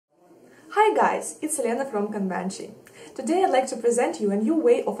Hi guys, it's Elena from Kanbanchi. Today I'd like to present you a new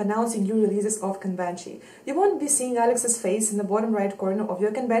way of announcing new releases of Kanbanchi. You won't be seeing Alex's face in the bottom right corner of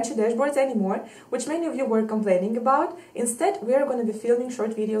your Kanbanchi dashboards anymore, which many of you were complaining about. Instead, we are going to be filming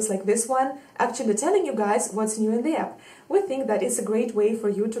short videos like this one, actually telling you guys what's new in the app. We think that it's a great way for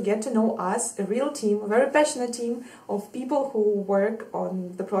you to get to know us, a real team, a very passionate team of people who work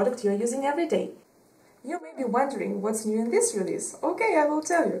on the product you're using every day. You may be wondering what's new in this release. Okay, I will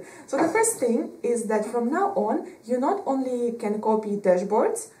tell you. So the first thing is that from now on, you not only can copy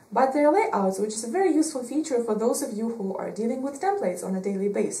dashboards, but their layouts, which is a very useful feature for those of you who are dealing with templates on a daily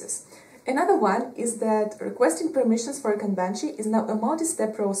basis. Another one is that requesting permissions for Kanbanchi is now a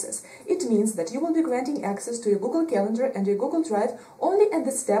multi-step process. It means that you will be granting access to your Google Calendar and your Google Drive only at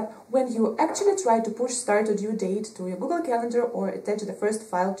the step when you actually try to push start or due date to your Google Calendar or attach the first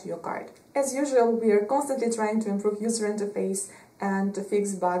file to your card. As usual, we are constantly trying to improve user interface and to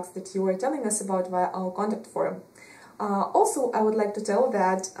fix bugs that you are telling us about via our contact forum. Also, I would like to tell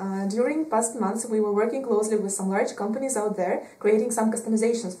that during past months we were working closely with some large companies out there, creating some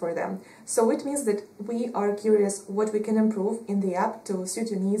customizations for them. So it means that we are curious what we can improve in the app to suit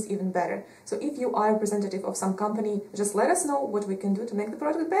your needs even better. So if you are a representative of some company, just let us know what we can do to make the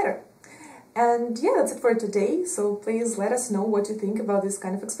product better. And yeah, that's it for today. So please let us know what you think about this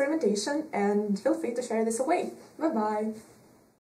kind of experimentation and feel free to share this away. Bye-bye!